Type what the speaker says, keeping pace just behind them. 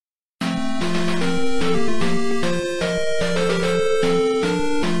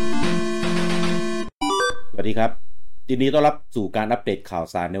ดีครับยินดีต้อนรับสู่การอัปเดตข่าว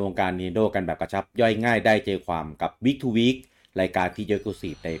สารในวงการ Nintendo กันแบบกระชับย่อยง่ายได้ใจความกับ Week to Week รายการที่เยอะกุศิ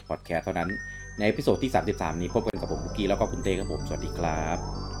ในพอดแคสต์เท่านั้นในเอพิโซดที่33นี้พบกันกับผมบุกี้แล้วก็คุณเต้ครับผมสวัสดีครับ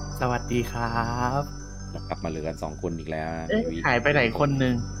สวัสดีครับเรากลับมาเหลือกัน2คนอีกแล้วหายไปไหนคนนึ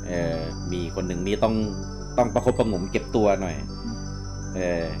งมีคนหนึ่งนี่ต้องประคบประหงมเก็บตัวหน่อย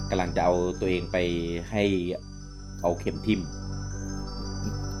กำลังจะเอาตัวเองไปให้เอาเข็มทิ่ม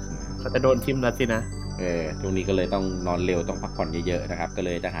เขาจะโดนทิ่มแล้วสินะช่วงนี้ก็เลยต้องนอนเร็วต้องพักผ่อนเยอะๆนะครับก็เล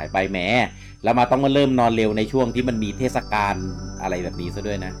ยจะหายไปแหมแล้วมาต้องมาเริ่มนอนเร็วในช่วงที่มันมีเทศกาลอะไรแบบนี้ซะ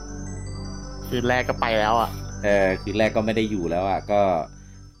ด้วยนะคืนแรกก็ไปแล้วอ่ะคืนแรกก็ไม่ได้อยู่แล้วอ่ะก็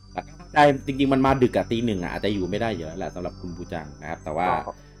ได้จริงๆมันมาดึกอ่ะตี 1อ่ะอาจจะอยู่ไม่ได้อยู่แล้วแหละสำหรับคุณบูจังนะครับแต่ว่า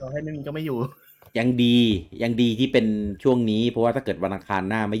เราให้ไม่มีก็ไม่อยู่ยังดีที่เป็นช่วงนี้เพราะว่าถ้าเกิดวันอังคาร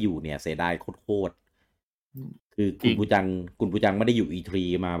หน้าไม่อยู่เนี่ยเสียดายโคตรคือคุณบูจังไม่ได้อยู่ E3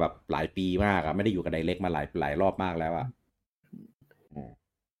 มาแบบหลายปีมากอ่ะไม่ได้อยู่กับไดเรกมาหลายรอบมากแล้วอ่ะ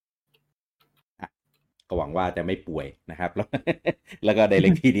ก็หวังว่าจะไม่ป่วยนะครับ แล้วก็ไดเร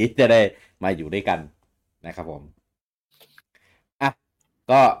กทีนี้จะได้มาอยู่ด้วยกันนะครับผม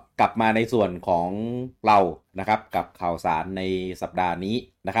ก็กลับมาในส่วนของเรานะครับกับข่าวสารในสัปดาห์นี้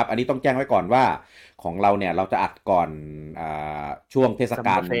นะครับอันนี้ต้องแจ้งไว้ก่อนว่าของเราเนี่ยเราจะอัดก่อนช่วงเทศก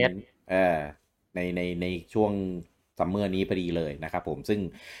าลในช่วงซัมเมอร์นี้พอดีเลยนะครับผมซึ่ง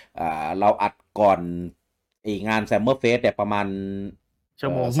เราอัดก่อนงานซัมเมอร์เฟสเนี่ยประมาณ2 ชั่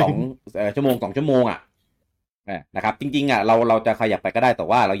วโมง2 ชั่วโมงอ่ะนะครับจริงๆอ่ะเราจะขยับไปก็ได้แต่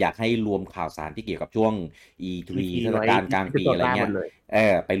ว่าเราอยากให้รวมข่าวสารที่เกี่ยวกับช่วง E3 เทศกาลกลางปีอะไรเงี้ย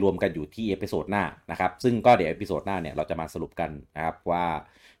ไปรวมกันอยู่ที่เอพิโซดหน้านะครับซึ่งก็เดี๋ยวเอพิโซดหน้าเนี่ยเราจะมาสรุปกันนะครับว่า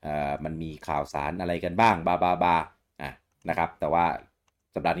มันมีข่าวสารอะไรกันบ้างบานะครับแต่ว่า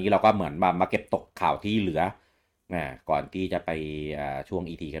สัปดาห์นี้เราก็เหมือนมาเก็บตกข่าวที่เหลือก่อนที่จะไปช่วง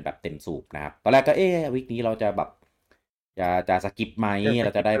E3 กันแบบเต็มสูบนะครับตอนแรกก็วิกนี้เราจะแบบจะสกิปไหมเร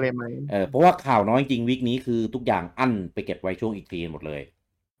าจะได้เพราะว่าข่าวน้อยจริงวิกนี้คือทุกอย่างอั้นไปเก็บไว้ช่วงอีกทีหมดเลย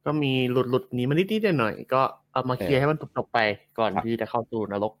ก็มีหลุดนี้มานิดๆหน่อยๆก็เอามาเคลียร์ให้มันจบไปก่อนที่จะเข้าสู่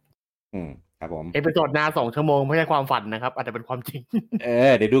นรกครับผมเอพิโซดหน้า2 ชั่วโมงไม่ใช่ความฝันนะครับอาจจะเป็นความจริง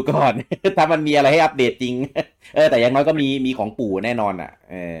เดี๋ยวดูก่อน ถ้ามันมีอะไรให้อัปเดตจริงแต่อย่างน้อยก็มีของปู่แน่นอนอ่ะ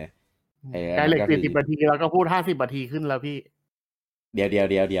ได้เลย40 นาทีแล้วก็พูด50 นาทีขึ้นแล้วพี่เดี๋ย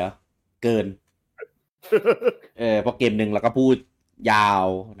วเกินพอเกมหนึ่งเราก็พูดยาว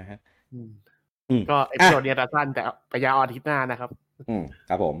นะฮะก็เอพิโซดนี้สั้นแต่ไปยาวอาทิตย์หน้านะครับ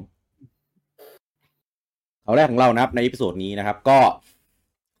ครับผมเอาแรกของเรานะครับในเอพิโซดนี้นะครับก็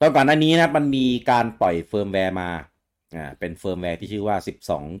ตอนก่อนหน้านี้นะครับมันมีการปล่อยเฟิร์มแวร์มาเป็นเฟิร์มแวร์ที่ชื่อว่า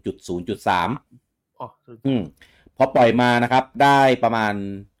 12.0.3 พอปล่อยมานะครับได้ประมาณ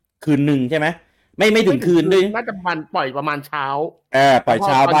คืนหนึ่งใช่ไหมไม่ถึงคืนด้วยน่าจะมันปล่อยประมาณเช้าปล่อยเ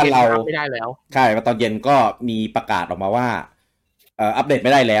ช้าบ้านเราไม่ได้แล้วใช่ตอนเย็นก็มีประกาศออกมาว่าอัปเดตไ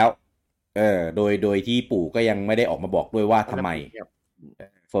ม่ได้แล้วโดยที่ปู่ก็ยังไม่ได้ออกมาบอกด้วยว่าทำไม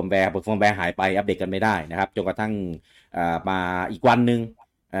เฟิร์มแวร์หายไปอัปเดตกันไม่ได้นะครับจนกระทั่งมาอีกวันนึง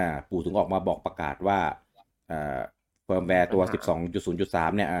ปู่ถึงออกมาบอกประกาศว่าเฟิร์มแวร์ตัว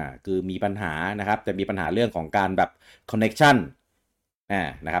 12.0.3 เนี่ยคือมีปัญหานะครับจะมีปัญหาเรื่องของการแบบคอนเนคชั่น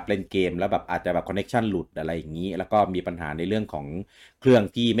นะครับเล่นเกมแล้วแบบอาจจะแบบคอนเนคชั่นหลุดอะไรอย่างนี้แล้วก็มีปัญหาในเรื่องของเครื่อง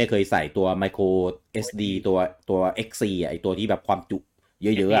ที่ไม่เคยใส่ตัว micro SD ตัว XC ไอตัวที่แบบความจุเ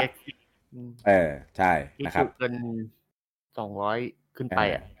ยอะๆใช่นะครับเกิน200ขึ้นไป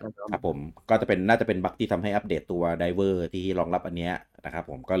ครับผมก็จะเป็นน่าจะเป็นบั๊กที่ทำให้อัปเดตตัวไดเวอร์ที่รองรับอันเนี้ยนะครับ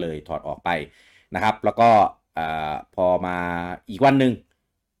ผมก็เลยถอดออกไปนะครับแล้วก็พอมาอีกวันนึง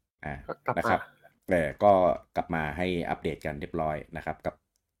นะครับก็กลับมาให้อัปเดตกันเรียบร้อยนะครับกับ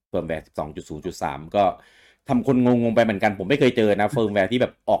เฟิร์มแวร์ 12.0.3 ก็ทำคนงงไปเหมือนกันผมไม่เคยเจอนะเฟิร์มแวร์ที่แบ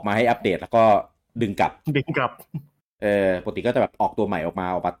บออกมาให้อัปเดตแล้วก็ดึงกลับปกติก็จะแบบออกตัวใหม่ออก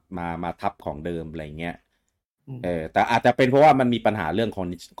มาทับของเดิมอะไรเงี้ยแต่อาจจะเป็นเพราะว่ามันมีปัญหาเรื่อง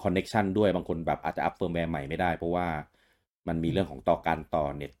คอนเนคชันด้วยบางคนแบบอาจจะอัพเฟิร์มแวร์ใหม่ไม่ได้เพราะว่ามันมีเรื่องของการต่อ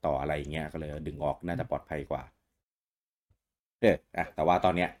เน็ตต่ออะไรเงี้ยก็เลยดึงออกน่าจะปลอดภัยกว่าแต่ว่าต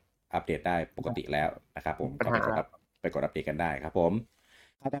อนเนี้ยอัปเดตได้ปกติแล้วนะครับผมก็ไปกดอัปเดตกันได้ครับผม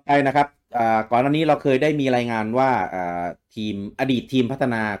ต่อไปนะครับก่อนหน้านี้เราเคยได้มีรายงานว่าอดีตทีมพัฒ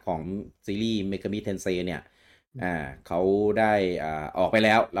นาของซีรีส์ Megami Tensei เนี่ยเขาได้ออกไปแ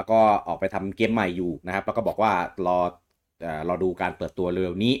ล้วก็ออกไปทำเกมใหม่อยู่นะครับแล้วก็บอกว่ารอดูการเปิดตัวเ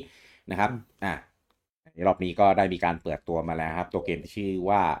ร็วนี้นะครับรอบนี้ก็ได้มีการเปิดตัวมาแล้วครับตัวเกมที่ชื่อ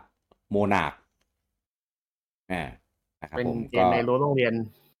ว่า Monarch เป็นเกมในโรงเรียน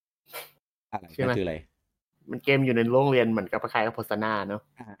อะไรชื่ออะไรมันเกมอยู่ในโรงเรียนเหมือนกับคล้ายๆกับโพสนาเนาะ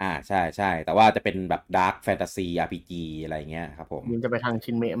ใช่แต่ว่าจะเป็นแบบดาร์กแฟนตาซี RPG อะไรเงี้ยครับผมมันจะไปทาง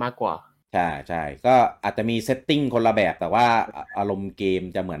ชินเมะมากกว่า ใช่ใช่ก็อาจจะมีเซตติ้งคนละแบบแต่ว่าอารมณ์เกม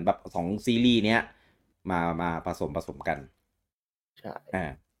จะเหมือนแบบ2ซีรีส์เนี้ยมาผสมกันใช่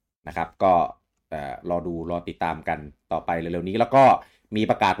นะครับก็รอติดตามกันต่อไปเร็วๆนี้แล้วก็มี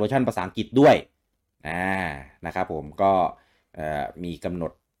ประกาศเวอร์ชันภาษาอังกฤษด้วยนะครับผมก็มีกำหน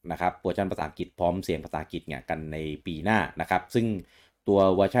ดนะครับเวอร์ชันภาษาอังกฤษพร้อมเสียงภาษาอังกฤษเนี่ยกันในปีหน้านะครับซึ่งตัว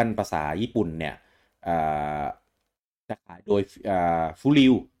เวอร์ชันภาษาญี่ปุ่นเนี่ยจะขายโดยฟูลิ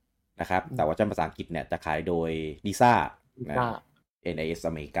วนะครับแต่เวอร์ชันภาษาอังกฤษเนี่ยจะขายโดยดิซ่านะ NIS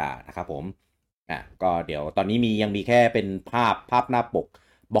อเมริกานะครับผมก็เดี๋ยวตอนนี้ยังมีแค่เป็นภาพหน้าปก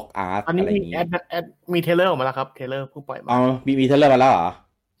บล็อกอาร์ตตอนนี้อะไรอย่างนี้มีเทรลเลอร์ออกมาแล้วครับเทรลเลอร์เพิ่งปล่อยมามีเทรลเลอร์มาแล้วเหรอ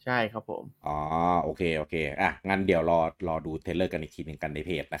ใช่ครับผมอ๋อโอเคงั้นเดี๋ยวรอดูเทรลเลอร์กันอีกทีหนึ่งกันในเพ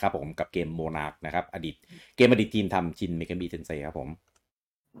จนะครับผมกับเกมโมนาร์คนะครับเกมอดีตทีมทำชินเมกามิเทนเซครับผม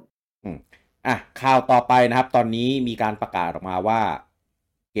ข่าวต่อไปนะครับตอนนี้มีการประกาศออกมาว่า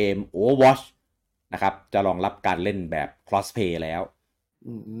เกม Overwatch นะครับจะรองรับการเล่นแบบ crossplay แล้ว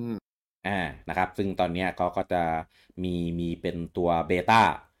นะครับซึ่งตอนนี้ก็จะมีเป็นตัวเบต้า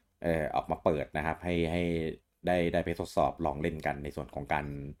ออกมาเปิดนะครับให้ได้ไปทดสอบลองเล่นกันในส่วนของการ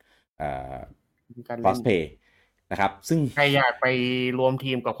crossplay นะครับซึ่งใครอยากไปรวม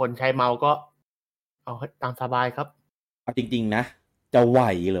ทีมกับคนใช้เมาส์ก็เอาตามสบายครับเอาจริงๆนะจะไหว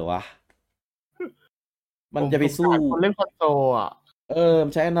เหรอวะมันจะไปสู้คนเล่นคอนโซลอ่ะ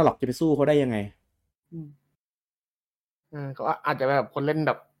ใช้อนาล็อกจะไปสู้เขาได้ยังไงก็อาจจะแบบคนเล่นแ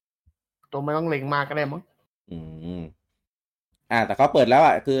บบตัวไม่ต้องเล็งมากก็ได้มั้งแต่เขาเปิดแล้ว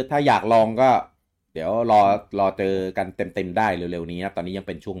คือถ้าอยากลองก็เดี๋ยวรอเจอกันเต็มได้เร็วๆนี้นะตอนนี้ยังเ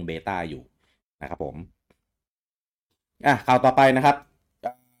ป็นช่วงเบต้าอยู่นะครับผมข่าวต่อไปนะครับ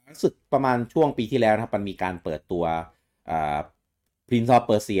รู้สึกประมาณช่วงปีที่แล้วนะครับมันมีการเปิดตัวPrince of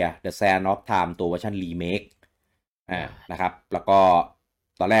Persia The Sands of Time ตัวเวอร์ชันรีเมคนะครับแล้วก็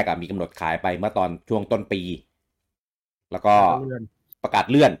ตอนแรกมีกำหนดขายไปเมื่อตอนช่วงต้นปีแล้วก็ประกาศ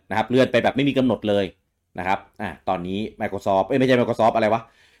เลื่อนนะครับเลื่อนไปแบบไม่มีกำหนดเลยนะครับตอนนี้ Microsoft ไม่ใช่ Microsoft อะไรวะ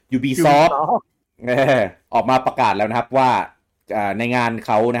Ubisoft ออกมาประกาศแล้วนะครับว่าในงานเ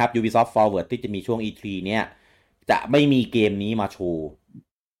ขานะครับ Ubisoft Forward ที่จะมีช่วง E3 เนี่ยจะไม่มีเกมนี้มาโชว์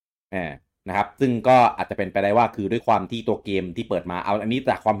นะครับซึ่งก็อาจจะเป็นไปได้ว่าคือด้วยความที่ตัวเกมที่เปิดมาเอาอันนี้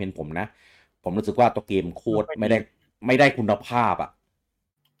จากความเห็นผมนะผมรู้สึกว่าตัวเกมโคตรไม่ได้คุณภาพ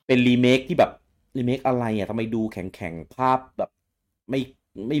เป็นรีเมคที่แบบรีเมคอะไรทำไมดูแข็งภาพแบบ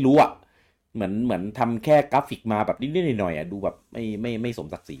ไม่รู้เหมือนทำแค่กราฟิกมาแบบนิดๆหน่อยๆดูแบบไม่สม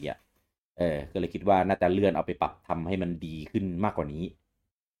ศักดิ์ศรีก็เลยคิดว่าน่าจะเลื่อนเอาไปปรับทำให้มันดีขึ้นมากกว่านี้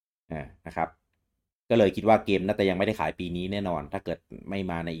นะครับก็เลยคิดว่าเกมน่าจะยังไม่ได้ขายปีนี้แน่นอนถ้าเกิดไม่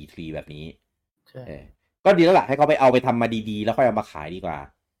มาใน E3 แบบนี้ก็ดีแล้วล่ะให้เขาไปเอาไปทำมาดีๆแล้วค่อยเอามาขายดีกว่า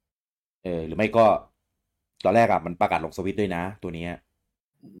หรือไม่ก็ตอนแรกมันประกาศลงสวิตด้วยนะตัวนี้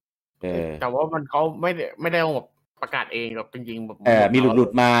แต่ว่ามันเขาไม่ได้แบบประกาศเองแบบจริงๆแบบมีหลุ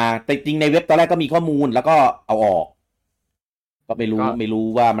ดมาแต่จริงในเว็บตอนแรกก็มีข้อมูลแล้วก็เอาออกก็ไม่รู้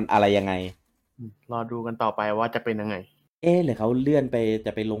ว่ามันอะไรยังไงรอดูกันต่อไปว่าจะเป็นยังไงหรือเขาเลื่อนไปจ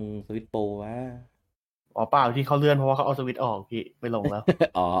ะไปลงสวิตโปรวะเปล่าที่เขาเลื่อนเพราะว่าเขาเอาสวิตออกพี่ไม่ลงแล้ว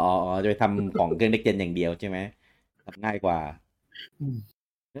อ๋อจะไปทำของเครื่องเน็กเจนอย่างเดียวใช่ไหมทำง่ายกว่า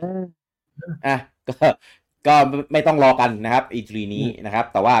ก็ไม่ต้องรอกันนะครับ E3 นี้นะครับ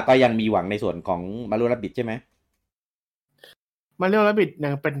แต่ว่าก็ยังมีหวังในส่วนของMario Rabbids ใช่ไหมMario Rabbidsยั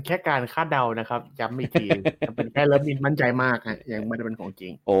งเป็นแค่การคาดเดานะครับย้ำอีกทีเป็นแค่รับมินมั่นใจมากฮะยังไม่ได้เป็นของจริ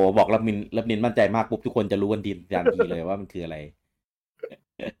งบอกรับมินมั่นใจมากปุ๊บทุกคนจะรู้กันทันทีเลยว่ามันคืออะไร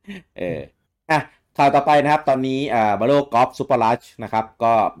ข่าวต่อไปนะครับตอนนี้Mario Golf Super Rush นะครับ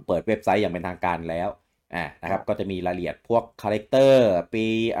ก็เปิดเว็บไซต์อย่างเป็นทางการแล้วนะครับก็จะมีรายละเอียดพวกคาแรคเตอร์ปี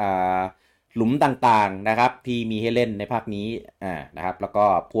หลุมต่างๆนะครับที่มีให้เล่นในภาคนี้นะครับแล้วก็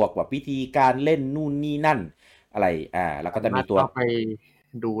พวกแบบวิธีการเล่นนู่นนี่นั่นอะไรแล้วก็จะมีตัวไป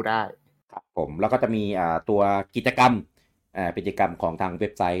ดูได้ครับผมแล้วก็จะมีตัวกิจกรรมกิจกรรมของทางเว็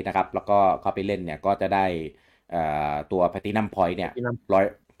บไซต์นะครับแล้วก็เข้าไปเล่นเนี่ยก็จะได้ตัว Platinum Point เนี่ย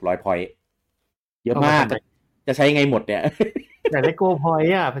100 point เยอะมากจะใช้ไงหมดเนี่ยแต่ได้โกพอย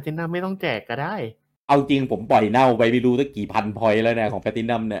ต์Platinum ไม่ต้องแจกก็ได้เอาจริงผมปล่อยเน่าไปไม่รู้ตั้งกี่พันพอยต์แล้วเนี่ยของ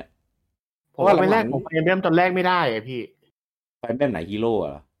Platinum เนี่ยเพราะว่าไปแรกของไฟเบมตอนแรกไม่ได้พี่ไฟเบมไหนฮีโร่เหร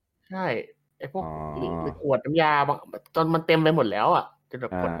อใช่ไอพวกขวดน้ำยาจนมันเต็มไปหมดแล้วจนแบ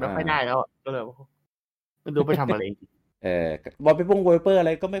บกดไม่ค่อยได้แล้วก็เลยไม่รู้ไปทำอะไรบอลไปพวกไวเปอร์อะไ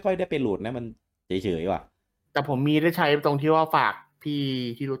รก็ไม่ค่อยได้ไปโหลดนะมันเฉยๆว่ะแต่ผมมีได้ใช้ตรงที่ว่าฝากพี่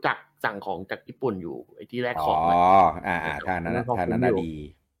ที่รู้จักสั่งของจากญี่ปุ่นอยู่ไอ้ที่แรกของท่านั้นดี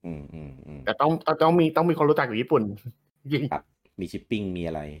แต่ต้องมีคนรู้จักอยู่ญี่ปุ่นจริงครับมีชิปปิ้งมี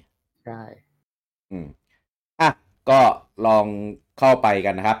อะไรใช่ก็ลองเข้าไปกั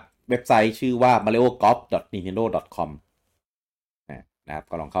นนะครับ เว็บไซต์ชื่อว่า mariogolf.nintendo.com นะครับ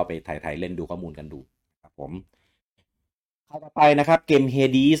ก็ลองเข้าไปไทยๆเล่นดูข้อมูลกันดูครับผมข้อต่อไปนะครับเกม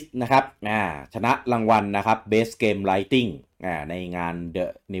Hades นะครับชนะรางวัลนะครับ Best Game Writing ในงาน The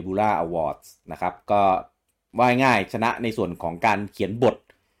Nebula Awards นะครับก็ว่าง่ายชนะในส่วนของการเขียนบท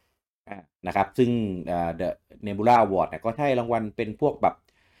นะครับซึ่งThe Nebula Award เนี่ยก็ให้รางวัลเป็นพวกแบบ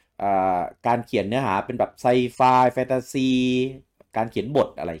การเขียนเนื้อหาเป็นแบบไซไฟแฟนตาซีการเขียนบท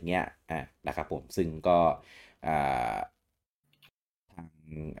อะไรเงี้ยนะครับผมซึ่งก็ทาง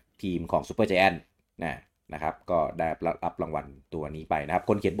ทีมของ Super Giant นะครับก็ได้รับรางวัลตัวนี้ไปนะครับ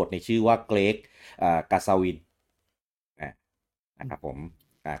คนเขียนบทในชื่อว่าเกรกกาซาวินนะครับผม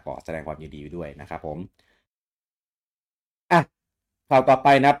ขอแสดงความยินดีด้วยนะครับผมข่าวต่อไป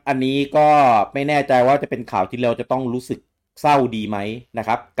นะครับอันนี้ก็ไม่แน่ใจว่าจะเป็นข่าวที่เราจะต้องรู้สึกเศร้าดีไหมนะค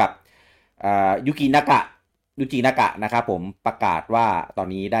รับกับยุกินากะนะครับผมประกาศว่าตอน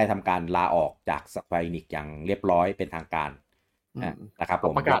นี้ได้ทำการลาออกจากสควอเอนixอย่างเรียบร้อยเป็นทางการนะครับผ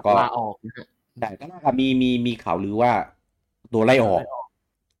มประกาศลาออกนะฮะแต่ก็มีข่าวลือว่าโดนไล่ออก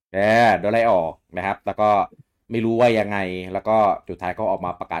โดนไล่ออกนะครับแล้วก็ไม่รู้ว่ายังไงแล้วก็สุดท้ายก็ออกม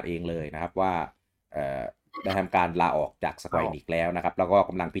าประกาศเองเลยนะครับว่าได้ทำการลาออกจากสควอเอนixแล้วนะครับแล้วก็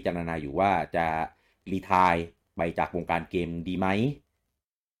กำลังพิจารณาอยู่ว่าจะรีไทร์ไปจากวงการเกมดีไหม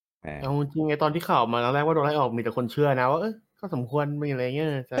เอาจริงไอ้ตอนที่ข่าวมาตอนแรกว่าโดนไล่ออกมีแต่คนเชื่อนะว่าก็สมควรมีอะไรเงี้ย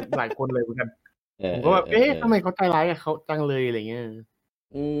จะหลายคนเลยเหมือนกันผมก็แบบทำไมเขาใจร้ายกับเขาจังเลยอะไรเงี้ย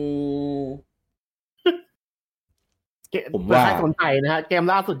ผมว่าใครสนใจนะฮะเกม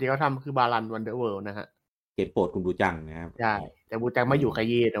ล่าสุดที่เขาทำคือบาลันวันเดอร์เวิลด์นะฮะเกมโปรดคุณบูจังนะครับใช่แต่บูจังมาอยู่ข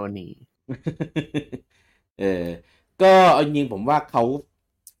ยี้ในวันนี้ก็จริงๆผมว่าเขา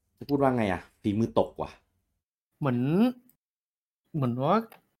จะพูดว่าไงฝีมือตกว่ะเหมือนว่า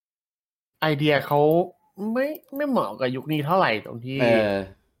ไอเดียเขาไม่เหมาะกับยุคนี้เท่าไหร่ตรงที่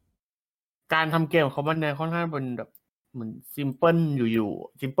การทำเกมเขามันค่อนข้างเป็นแบบเหมือนซิมเพิลอยู่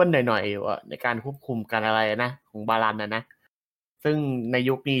ซิมเพิลหน่อยๆในการควบคุมการอะไรนะของบาลันนะซึ่งใน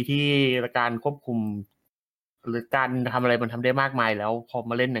ยุคนี้ที่การควบคุมหรือการทำอะไรมันทำได้มากมายแล้วพอ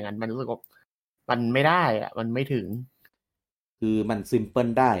มาเล่นอย่างนั้นมันรู้สึกว่ามันไม่ได้มันไม่ถึงคือมันซิมเพิล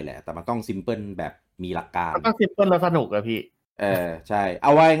ได้แหละแต่มันต้องซิมเพิลแบบมีหลักการมันต้องซิมเพิลแล้วสนุกอะพี่ใช่เอ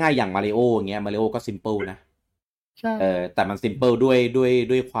าไว้ง่ายอย่างมาริโออย่างเงี้ยมาริโอก็ซิมเพิลนะใช่แต่มันซิมเพิล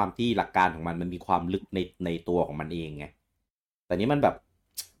ด้วยความที่หลักการของมันมีความลึกในตัวของมันเองไงแต่นี้มันแบบ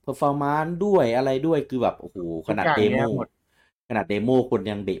เพอร์ฟอร์มานซ์ด้วยอะไรด้วยคือแบบโอ้โหขนาดเดโมคน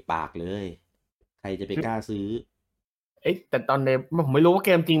ยังเบะปากเลยใครจะไปกล้าซื้อแต่ตอนเดโมผมไม่รู้ว่าเก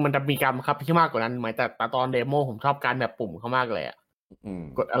มจริงมันจะมีการบังคับที่มากกว่านั้นไหมแต่ตอนเดโมผมชอบการแบบปุ่มเขามากเลย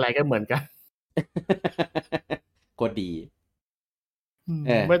กดอะไรก็เหมือนกันกดดี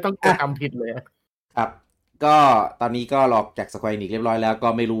ไม่ต้องกดทำผิดเลยครับก็ตอนนี้ก็หลอกจากสควอเอนixเรียบร้อยแล้วก็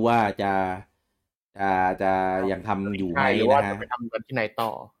ไม่รู้ว่าจะยังทำอยู่ไหมนะฮะจะไปทำกันที่ไหนต่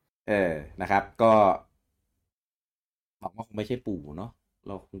อนะครับก็บอกว่าคงไม่ใช่ปู่เนาะเ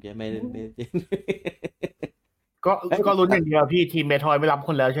ราคงจะไม่ก็ลุ้นอย่างเดียวพี่ทีมเมทอยไม่รับค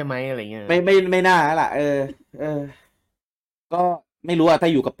นแล้วใช่ไหมอะไรเงี้ยไม่น่าล่ะก็ไม่รู้ถ้า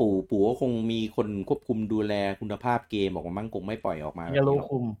อยู่กับปู่ก็คงมีคนควบคุมดูแลคุณภาพเกมออกมามั่งคงไม่ปล่อยออกมาจะรู้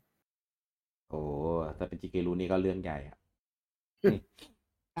คุมโอ้ถ้าเป็นจิเกรุนี่ก็เรื่องใหญ่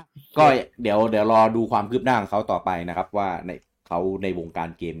ก็เดี๋ยวรอดูความคืบหน้าของเขาต่อไปนะครับว่าในวงการ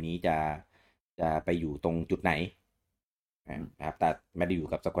เกมนี้จะไปอยู่ตรงจุดไหนนะครับแต่ไม่ได้อยู่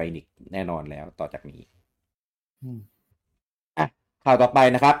กับ Square Enix แน่นอนแล้วต่อจากนี้ข่าวต่อไป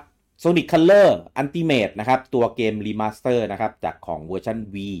นะครับ Sonic Color Ultimate นะครับตัวเกมรีมาสเตอร์นะครับจากของเวอร์ชัน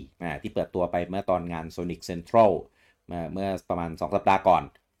V ที่เปิดตัวไปเมื่อตอนงาน Sonic Central เมื่อประมาณ2 สัปดาห์ก่อน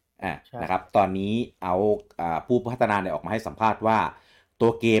นะครับตอนนี้เอาผู้พัฒนาเนี่ยออกมาให้สัมภาษณ์ว่าตั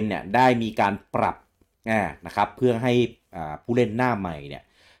วเกมเนี่ยได้มีการปรับนะครับเพื่อให้ผู้เล่นหน้าใหม่เนี่ย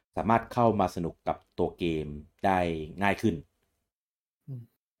สามารถเข้ามาสนุกกับตัวเกมได้ง่ายขึ้น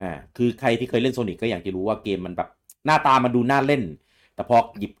คือใครที่เคยเล่นโซนิกก็อยากจะรู้ว่าเกมมันแบบหน้าตามันดูน่าเล่นแต่พอ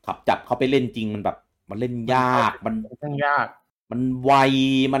หยิบขับจับเข้าไปเล่นจริงมันแบบมันเล่นยากมันยากมันไว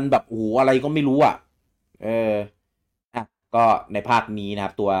มันแบบโอ้อะไรก็ไม่รู้ก็ในภาคนี้นะค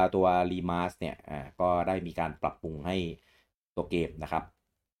รับตัวรีมาสเนี่ยก็ได้มีการปรับปรุงให้ตัวเกมนะครับ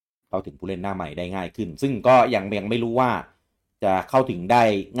เข้าถึงผู้เล่นหน้าใหม่ได้ง่ายขึ้นซึ่งก็ยังไม่รู้ว่าจะเข้าถึงได้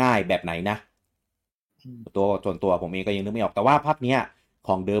ง่ายแบบไหนนะส่วนตัวผมเองก็ยังนึกไม่ออกแต่ว่าภาคเนี้ยข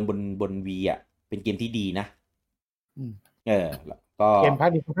องเดิมบน V เป็นเกมที่ดีนะก็เกมภาค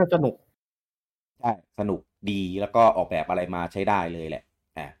นี้ค่อนข้างสนุกใช่สนุกดีแล้วก็ออกแบบอะไรมาใช้ได้เลยแหละ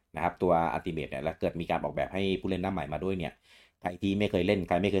นะครับตัว Ultimate เนี่ยแล้วเกิดมีการออกแบบให้ผู้เล่นหน้าใหม่มาด้วยเนี่ยใครที่ไม่เคยเล่นใ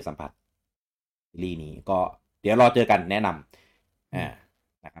ครไม่เคยสัมผัสซีรีส์นี้ก็เดี๋ยวรอเจอกันแนะน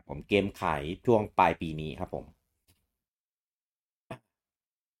ำ นะครับผมเกมขายช่วงปลายปีนี้ครับผม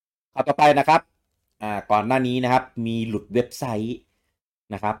ข่าวต่อไปนะครับก่อนหน้านี้นะครับมีหลุดเว็บไซต์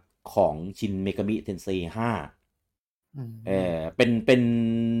นะครับของชินเมกามิเทนเซ5เป็น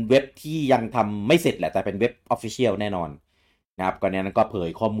เว็บที่ยังทำไม่เสร็จแหละแต่เป็นเว็บออฟฟิเชียลแน่นอนนะครับก่อนหน้านั้นก็เผย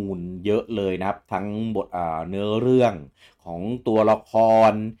ข้อมูลเยอะเลยนะครับทั้งบทเนื้อเรื่องของตัวละค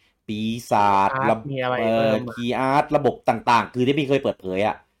รปีศาจมีอะไรเพิ่มคีย์อาร์ตระบบต่างๆคือที่พี่เคยเปิดเผย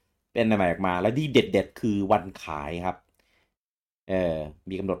อ่ะเป็นอะไรออกมาแล้วที่เด็ดๆคือวันขายครับเออ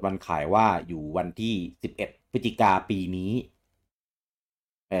มีกำหนดวันขายว่าอยู่วันที่11พฤศจิกาปีนี้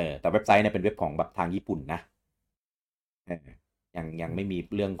แต่เว็บไซต์เนี่ยเป็นเว็บของแบบทางญี่ปุ่นนะเออยังไม่มี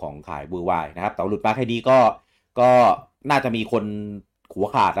เรื่องของขายเวอร์ไวนะครับแต่หลุดมาแค่นี้ก็น่าจะมีคนหัว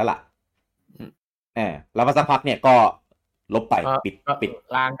ขาดแล้วล่ะแล้วสักพักเนี่ยก็ลบไปปิด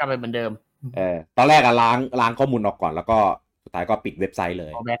ล้างกลับไปเหมือนเดิมตอนแรกอะล้างข้อมูลออกก่อนแล้วก็สุดท้ายก็ปิดเว็บไซต์เล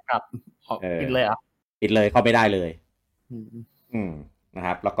ยแบ็กกลับปิดเลยอ่ะปิดเลยเข้าไม่ได้เลยนะค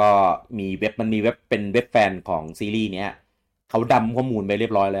รับแล้วก็มันมีเว็บเป็นเว็บแฟนของซีรีส์เนี้ยเขาดำข้อมูลไปเรีย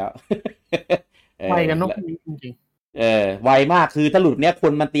บร้อยแล้วไวกันเนาะจริงไวมากคือถ้าหลุดเนี้ยค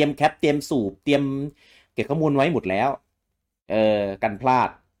นมันเตรียมแคปเตรียมสูบเตรียมเก็บข้อมูลไว้หมดแล้วกันพลาด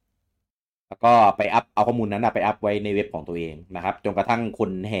แล้วก็ไปอัพเอาข้อมูลนั้นไปอัพไว้ในเว็บของตัวเองนะครับจนกระทั่งค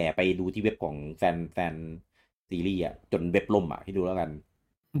นแห่ไปดูที่เว็บของแฟนซีรีส์อ่ะจนเว็บล่มอ่ะให้ดูแล้วกัน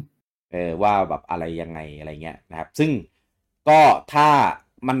ว่าแบบอะไรยังไงอะไรเงี้ยนะครับซึ่งก็ถ้า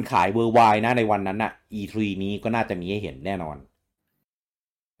มันขายเวอร์ไวนะในวันนั้นอ่ะ E3 นี้ก็น่าจะมีให้เห็นแน่นอน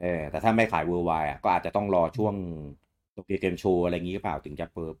แต่ถ้าไม่ขายเวอร์ไวอ่ะก็อาจจะต้องรอช่วงโตเกียวเกมโชว์อะไรอย่างงี้หรือเปล่าถึงจะ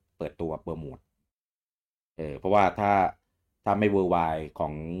เปิดตัวโปรโมทเพราะว่าถ้าไม่เวอร์ไวขอ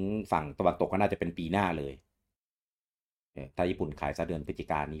งฝั่งตะวันตกก็น่าจะเป็นปีหน้าเลยถ้าญี่ปุ่นขายซะเดือนพฤศจิ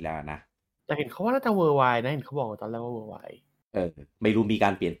กายนนี้แล้วนะแต่เห็นเขาว่าน่าจะเวอร์ไวนะเห็นเขาบอกตอนแรกว่าเวอร์ไวไม่รู้มีกา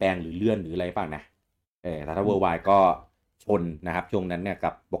รเปลี่ยนแปลงหรือเลื่อนหรืออะไรบ้างนะแต่ถ้าเวอร์ไวก็ชนนะครับช่วงนั้นเนี่ยกั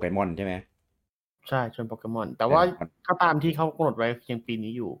บโปเกมอนใช่ไหมใช่ชนโปเกมอนแต่ว่าถ้าตามที่เขากำหนดไว้ยังปี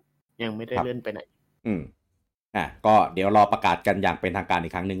นี้อยู่ยังไม่ได้เลื่อนไปไหนก็เดี๋ยวรอประกาศกันอย่างเป็นทางการอี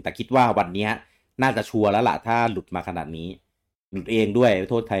กครั้งหนึ่งแต่คิดว่าวันนี้น่าจะชัวร์แล้วล่ะถ้าหลุดมาขนาดนี้หลุดเองด้วย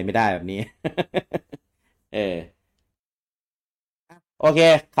โทษใครไม่ได้แบบนี้ โอเค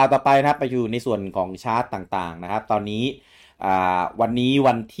ข่าวต่อไปนะครับไปอยู่ในส่วนของชาร์ตต่างๆนะครับตอนนี้วันนี้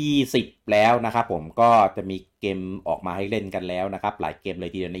วันที่10แล้วนะครับผมก็จะมีเกมออกมาให้เล่นกันแล้วนะครับหลายเกมเล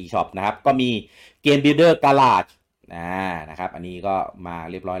ยทีเดียวใน eShop นะครับก็มีเกม Builder Garage นะครับอันนี้ก็มา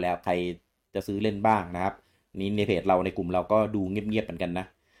เรียบร้อยแล้วใครจะซื้อเล่นบ้างนะครับนี้ในเพจเราในกลุ่มเราก็ดูเงียบๆเหมือนกันนะ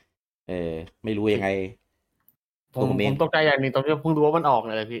ไม่รู้ยังไงผมตกใจอย่างนึงตอนที่เพิ่งรู้ว่ามันออก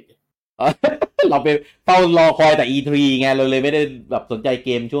เลยพี่เราไปเฝ้ารอคอยแต่ E3 ไงเราเลยไม่ได้แบบสนใจเก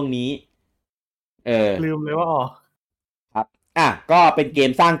มช่วงนี้ลืมเลยว่าอ๋อครับก็เป็นเก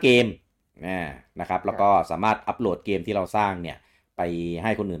มสร้างเกมนะครับแล้วก็สามารถอัปโหลดเกมที่เราสร้างเนี่ยไปใ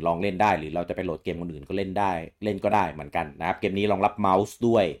ห้คนอื่นลองเล่นได้หรือเราจะไปโหลดเกมคนอื่นก็เล่นก็ได้เหมือนกันนะครับเกมนี้รองรับเมาส์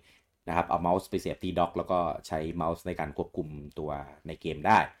ด้วยนะครับเอาเมาส์ไปเสียบที่ด็อกแล้วก็ใช้เมาส์ในการควบคุมตัวในเกม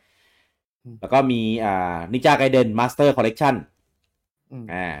ได้แล้วก็มีNinja Gaiden Master Collection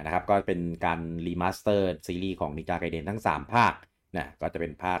นะครับก็เป็นการรีมาสเตอร์ซีรีส์ของ Ninja Gaiden ทั้ง3ภาคนะก็จะเป็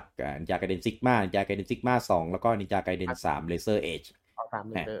นภาคNinja Gaiden Sigma Ninja Gaiden Sigma 2แล้วก็ Ninja Gaiden 3 Laser Edge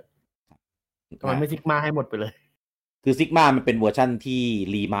 3 Laser ทำไมไม่ Sigma ให้หมดไปเลยคือ Sigma มันเป็นเวอร์ชั่นที่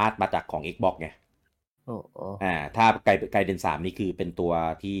รีมาสมาจากของ Xbox ไงถ้าGaiden 3นี่คือเป็นตัว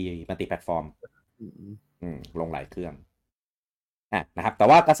ที่มัลติแพลตฟอร์มลงหลายเครื่องนะครับแต่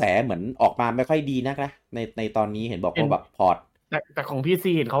ว่ากระแสเหมือนออกมาไม่ค่อยดีนักนะในตอนนี้เห็นบอกว่าแบบพอร์ตแต่ของ PC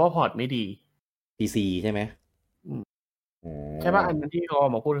เห็นเขาว่าพอร์ตไม่ดี PC ใช่ไหมใช่ป่ะอันที่เขา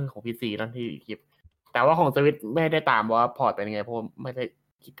มาพูดของ PC นั่นที่คลิปแต่ว่าของสวิตไม่ได้ตามว่าพอร์ตเป็นยังไงเพราะไม่ได้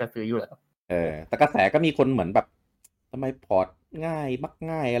คิดจะซื้ออยู่แล้วแต่กระแสก็มีคนเหมือนแบบทำไมพอร์ตง่ายมัก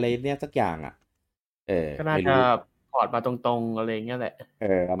ง่ายอะไรเนี่ยสักอย่างอ่ะก็น่าจะพอร์ตมาตรงๆอะไรเงี้ยแหละ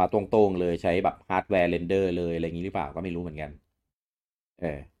เอามาตรงๆเลยใช้แบบฮาร์ดแวร์เรนเดอร์เลยอะไรอย่างนี้หรือเปล่าก็ไม่รู้เหมือนกัน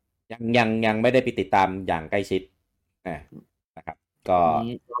ยังไม่ได้ไปติดตามอย่างใกล้ชิดนะครับก็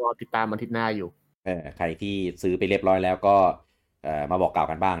รอติดตามอาทิตย์หน้าอยู่ใครที่ซื้อไปเรียบร้อยแล้วก็มาบอกกล่าว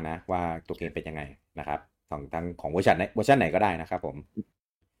กันบ้างนะว่าตัวเกมเป็นยังไงนะครับทั้งของเวอร์ชันไหนก็ได้นะครับผม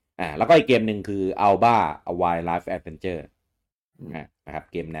แล้วก็อีกเกมหนึ่งคือ Alba A Wildlife Adventure นะครับ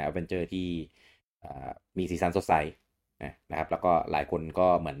เกมแนว Adventure ที่มีสีสันสดใสนะครับแล้วก็หลายคนก็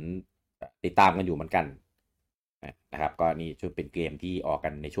เหมือนติดตามกันอยู่เหมือนกันนะครับก็นี่ช่วยเป็นเกมที่ออกกั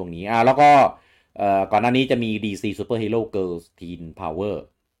นในช่วงนี้แล้วก็ก่อนหน้านี้จะมี DC Super Hero Girls Teen Power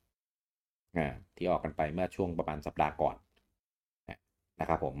ที่ออกกันไปเมื่อช่วงประมาณสัปดาห์ก่อนนะ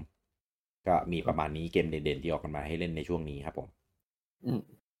ครับผมก็มีประมาณนี้เกมเด่นๆที่ออกกันมาให้เล่นในช่วงนี้ครับผม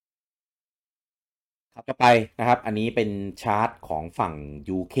ครับต่อไปนะครับอันนี้เป็นชาร์ตของฝั่ง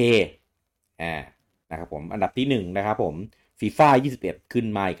UK นะครับผมอันดับที่1นะครับผม FIFA 21ขึ้น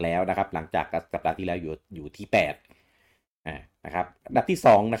มาอีกแล้วนะครับหลังจากสัปดาห์ที่แล้วอยู่ที่8นะครับอันดับที่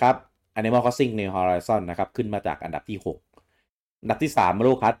2นะครับ Animal Crossing New Horizon นะครับขึ้นมาจากอันดับที่6อันดับที่3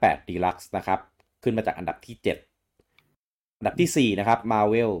 Mario Kart 8 Deluxe นะครับขึ้นมาจากอันดับที่7อันดับที่4นะครับ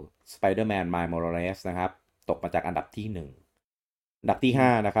Marvel Spider-Man Miles Morales นะครับตกมาจากอันดับที่1อันดับที่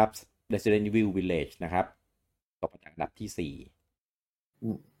5นะครับ Resident Evil Village นะครับตกมาจากอันดับที่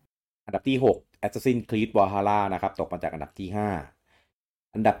4อันดับที่6 Assassin's Creed Valhalla นะครับตกมาจากอันดับที่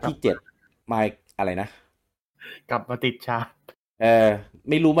5อันดับที่7 My อะไรนะกลับมาติดชาร์ต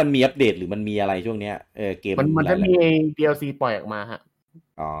ไม่รู้มันมีอัปเดตหรือมันมีอะไรช่วงเนี้ยเกมมันจะมี DLC ปล่อยออกมาฮะ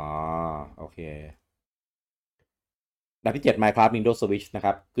อ๋อโอเคอันดับที่7 Minecraft Nintendo Switch นะค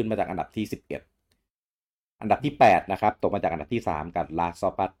รับขึ้นมาจากอันดับที่11อันดับที่8นะครับตกมาจากอันดับที่3กับ Last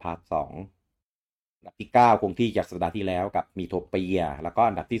of Us Part 2อันดับที่9คงที่จากสัปดาห์ที่แล้วกับ Miitopia แล้วก็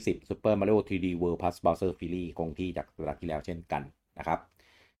อันดับที่10 Super Mario 3D World plus Bowser Fury คงที่จากสัปดาห์ที่แล้วเช่นกันนะครับ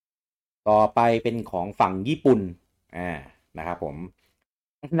ต่อไปเป็นของฝั่งญี่ปุ่นนะครับผม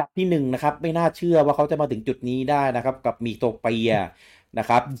อันดับที่1นะครับไม่น่าเชื่อว่าเขาจะมาถึงจุดนี้ได้นะครับกับMiitopiaนะ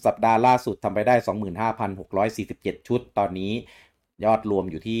ครับสัปดาห์ล่าสุดทำไปได้ 25,647 ชุดตอนนี้ยอดรวม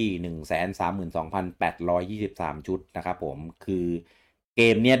อยู่ที่ 132,823 ชุดนะครับผมคือเก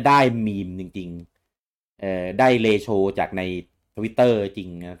มเนี้ยได้มีมจริงๆได้เรโชจากใน Twitter จริง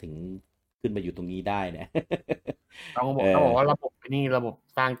นะถึงขึ้นมาอยู่ตรงนี้ได้เนี่ยต้องบอกว่าระบบนี่ระบบ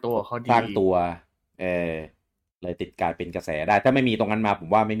สร้างตัวเขาดีสร้างตัวเลยติดกลายเป็นกระแสได้ถ้าไม่มีตรงนั้นมาผม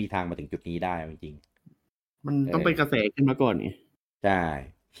ว่าไม่มีทางมาถึงจุดนี้ได้จริงๆมันต้องเป็นกระแสขึ้นมาก่อนนี่ใช่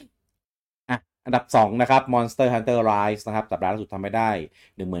อันดับ2นะครับ Monster Hunter Rise นะครับสัปดาห์ล่าสุดทำไปได้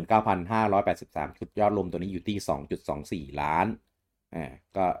 19,583 ชุดยอดรวมตัวนี้อยู่ที่ 2.24 ล้าน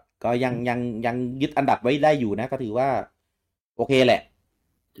ก็ยังยึดอันดับไว้ได้อยู่นะก็ถือว่าโอเคแหละ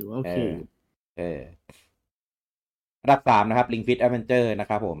ถือว่าโอเคอันดับ3นะครับ Ring Fit Adventure นะ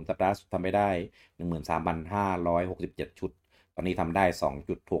ครับผมสัปดาห์สุดทำไปได้ 13,567 ชุดตอนนี้ทำได้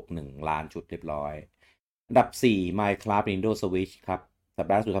 2.61 ล้านชุดเรียบร้อยอันดับ4 Minecraft Nintendo Switch ครับสัป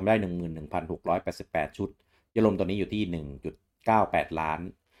ดาห์สุดทำได้ 11,688 ชุดยอดรวมตัวนี้อยู่ที่ 1.98 ล้าน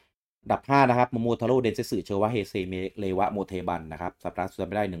อันดับ5นะครับ Momotaro Densetsu Showa Heisei Reiwa Moteban นะครับสัปดาห์สุดทำ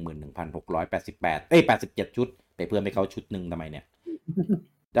ไปได้ 11,688 87 ชุดไปเพิ่มให้เขาชุดหนึ่งทำไมเนี่ย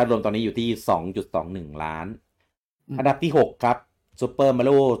ยอดรวมตอนนี้อยู่ที่ 2.21 ล้านอันดับที่6ครับ Super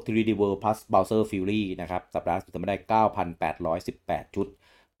Mario 3D World plus Bowser Fury นะครับสัปดาห์สุดทำไปได้ 9,818 ชุด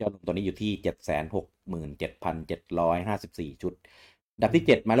ยอดรวมตอนนี้อยู่ที่ 767,754 ชุดอันดับที่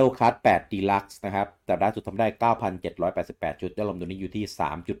7 Mario Kart 8 Deluxe นะครับสัปดาห์สุดทำได้ 9,788 ชุดยอดรวมตัวนี้อยู่ที่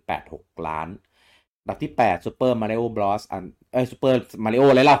 3.86 ล้านอันดับที่8 Super Mario Bros Super Mario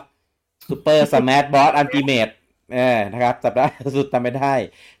อะไรล่ะ Super Smash Bros Ultimate นะครับสัปดาห์สุดทำไปได้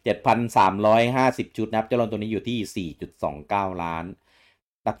 7,350 ชุดนะครับยอดรวมตัวนี้อยู่ที่ 4.29 ล้าน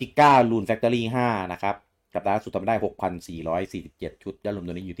อันดับที่9 Rune Factory 5นะครับสัปดาห์สุดทำไปได้ 6,447 ชุดยอดรวม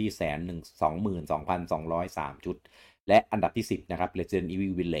ตัวนี้อยู่ที่ 122,203 ชุดและอันดับที่10นะครับ Resident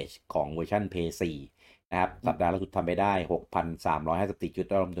Evil Village ของเวอร์ชัน PS4 นะครับสัปดาห์ล่าสุดทำไปได้ 6,354 ชุด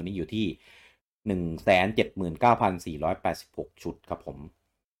ยอดรวมตัวนี้อยู่ที่ 179,486 ชุดครับผม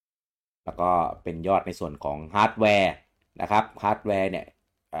แล้วก็เป็นยอดในส่วนของฮาร์ดแวร์นะครับฮาร์ดแวร์เนี่ย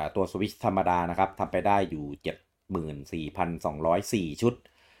ตัว Switch ธรรมดานะครับทำไปได้อยู่ 74,204 ชุด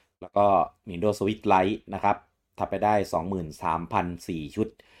แล้วก็ Nintendo Switch Lite นะครับทำไปได้ 23,004 ชุด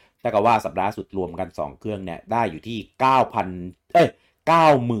ถ้ากับว่าสัปดาห์สุดรวมกัน2เครื่องเนี่ยได้อยู่ที่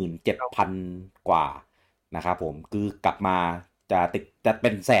 97,000 กว่านะครับผมคือกลับมาจะเป็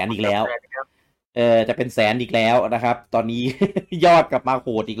นแสนอีกแล้วจะเป็นแสนอีกแล้วนะครับตอนนี้ยอดกลับมาโห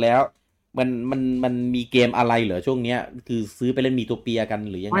ดอีกแล้วมันมีเกมอะไรเหรอช่วงเนี้ยคือซื้อไปเล่นMiitopiaกัน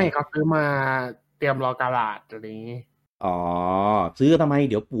หรือยังไงไม่เขาซื้อมาเตรียมรอกาลาดอะไรอย่างงี้อ๋อซื้อทำไม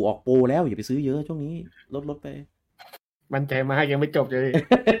เดี๋ยวปู่ออกโปรแล้วอย่าไปซื้อเยอะช่วงนี้ลดไปมันใจมากยังไม่จบเลย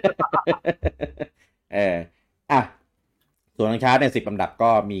ส่วนทางชาร์ตใน10 ลำดับ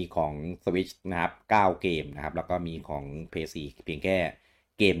ก็มีของ Switch นะครับ9 เกมนะครับแล้วก็มีของ PS4 เพียงแค่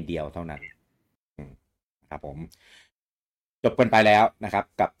เกมเดียวเท่านั้นครับผมจบกันไปแล้วนะครับ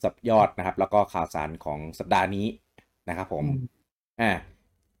กับสัปยอดนะครับแล้วก็ข่าวสารของสัปดาห์นี้นะครับผม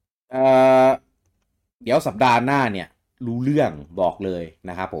เดี๋ยวสัปดาห์หน้าเนี่ยรู้เรื่องบอกเลย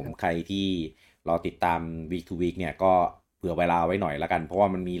นะครับผมใครที่รอติดตาม week to week เนี่ยก็เผื่อเวลาไว้หน่อยละกันเพราะว่า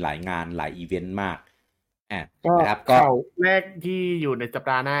มันมีหลายงานหลายอีเวนต์มากนะครับก็ข่าวแรกที่อยู่ในสัป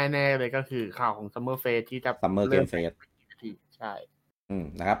ดาห์หน้าแน่เลยก็คือข่าวของ Summer Fest ที่จะ Summer Game Fest ใช่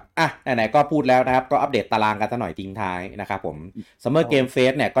นะครับไหนๆก็พูดแล้วนะครับก็อัปเดตตารางกันสักหน่อยทิ้งท้ายนะครับผม Summer Game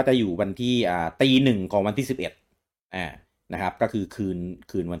Fest เนี่ยก็จะอยู่วันที่ตี 1ของวันที่11นะครับก็คือ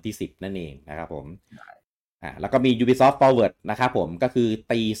คืนวันที่10นั่นเองนะครับผมแล้วก็มี Ubisoft Forward นะครับผมก็คือ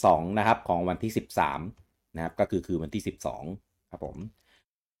ตี 2นะครับของวันที่13นะครับก็คือวันที่12ครับผม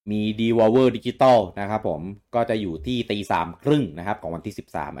มี Devolver Digital นะครับผมก็จะอยู่ที่ตี 3:30นะครับของวันที่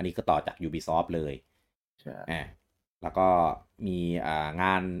13อันนี้ก็ต่อจาก Ubisoft เลยใช่แล้วก็มีง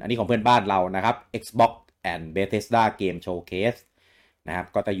านอันนี้ของเพื่อนบ้านเรานะครับ Xbox and Bethesda Game Showcase นะครับ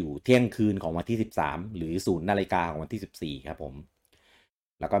ก็จะอยู่เที่ยงคืนของวันที่13หรือ0 นาฬิกาของวันที่14ครับผม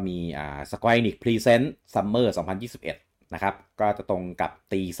แล้วก็มีSquare Enix Present Summer 2021นะครับก็จะตรงกับ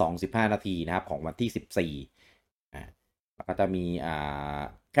ตี 2:15 นาทีนะครับของวันที่14แล้วก็จะมี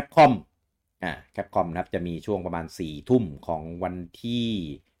Capcom Capcom นะครับจะมีช่วงประมาณ 4 ทุ่มของวัน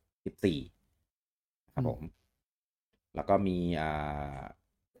ที่14ครับผมแล้วก็มี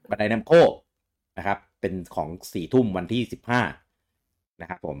บันไดน้ำโคนะครับเป็นของ4 ทุ่มวันที่15นะ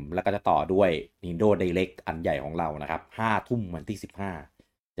ครับผมแล้วก็จะต่อด้วย Nintendo Direct อันใหญ่ของเรานะครับ5 ทุ่มวันที่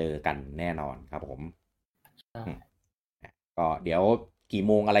15เจอกันแน่นอนครับผมก็เดี๋ยวกี่โ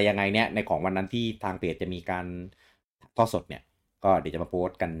มงอะไรยังไงเนี่ยในของวันนั้นที่ทางเพจจะมีการทอดสดเนี่ยก็เดี๋ยวจะมาโพส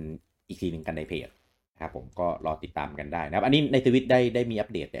ต์กันอีกทีหนึ่งกันในเพจนะครับผมก็รอติดตามกันได้นะครับอันนี้ในทวิตได้มีอัป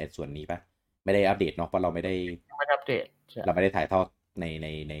เดตในส่วนนี้ปะไม่ได้อัปเดตเนาะเพราะเราไม่ได้อัปเดตเราไม่ได้ถ่ายทอดใ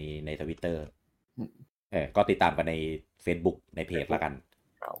นทวิตเตอร์ก็ติดตามกันใน Facebook ในเพจละกัน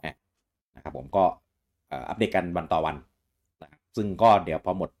นะครับผมก็อัปเดตกันวันต่อวันนะครับซึ่งก็เดี๋ยวพ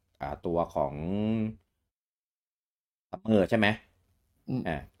อหมดตัวของซัมเมอร์ใช่ไหม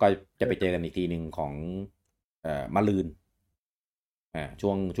ก็จะไปเจอกันอีกทีหนึ่งของมะรืน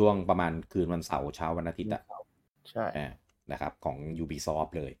ช่วงประมาณคืนวันเสาร์เช้าวันอาทิตย์ใช่นะครับของ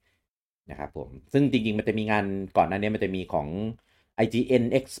Ubisoft เลยนะครับผมซึ่งจริงๆมันจะมีงานก่อนหน้านี้มันจะมีของ IGN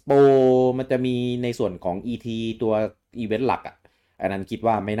Expo มันจะมีในส่วนของ ET ตัวอีเวนต์หลักอันนั้นคิด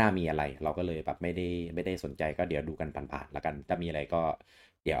ว่าไม่น่ามีอะไรเราก็เลยแบบไม่ได้สนใจก็เดี๋ยวดูกันผ่านๆแล้วกันถ้ามีอะไรก็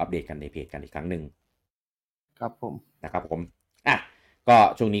เดี๋ยวอัปเดตกันในเพจกันอีกครั้งหนึ่งครับผมนะครับผมก็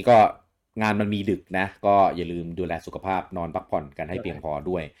ช่วงนี้ก็งานมันมีดึกนะก็อย่าลืมดูแลสุขภาพนอนพักผ่อนกันให้เพียงพอ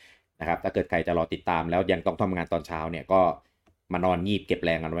ด้วยนะครับถ้าเกิดใครจะรอติดตามแล้วยังต้องทำงานตอนเช้าเนี่ยก็มานอนงีบเก็บแร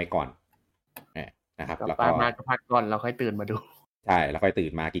งกันไว้ก่อนนะครับแล้วก็มาพักก่อนเราค่อยตื่นมาดูใช่แล้วค่อยตื่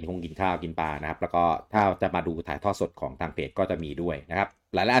นมากินข้าวกินปลานะครับแล้วก็ถ้าจะมาดูถ่ายทอดสดของทางเพจก็จะมีด้วยนะครับ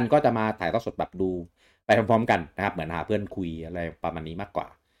หลายๆอันก็จะมาถ่ายทอดสดแบบดูไปพร้อมๆกันนะครับเหมือนหาเพื่อนคุยอะไรประมาณนี้มากกว่า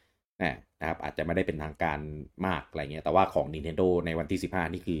นะครับอาจจะไม่ได้เป็นทางการมากอะไรเงี้ยแต่ว่าของ Nintendo ในวันที่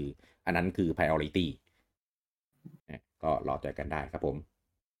15นี่คืออันนั้นคือ priority ก็รอเจอกันได้ครับผม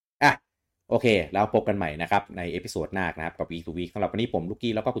โอเคแล้วพบกันใหม่นะครับในเอพิโซดหน้านะครับกับ Week to Week สำหรับวันนี้ผมลูก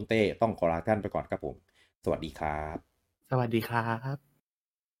กี้แล้วก็คุณเต้ต้องขอลาท่านไปก่อนครับผมสวัสดีครับสวัสดีครับ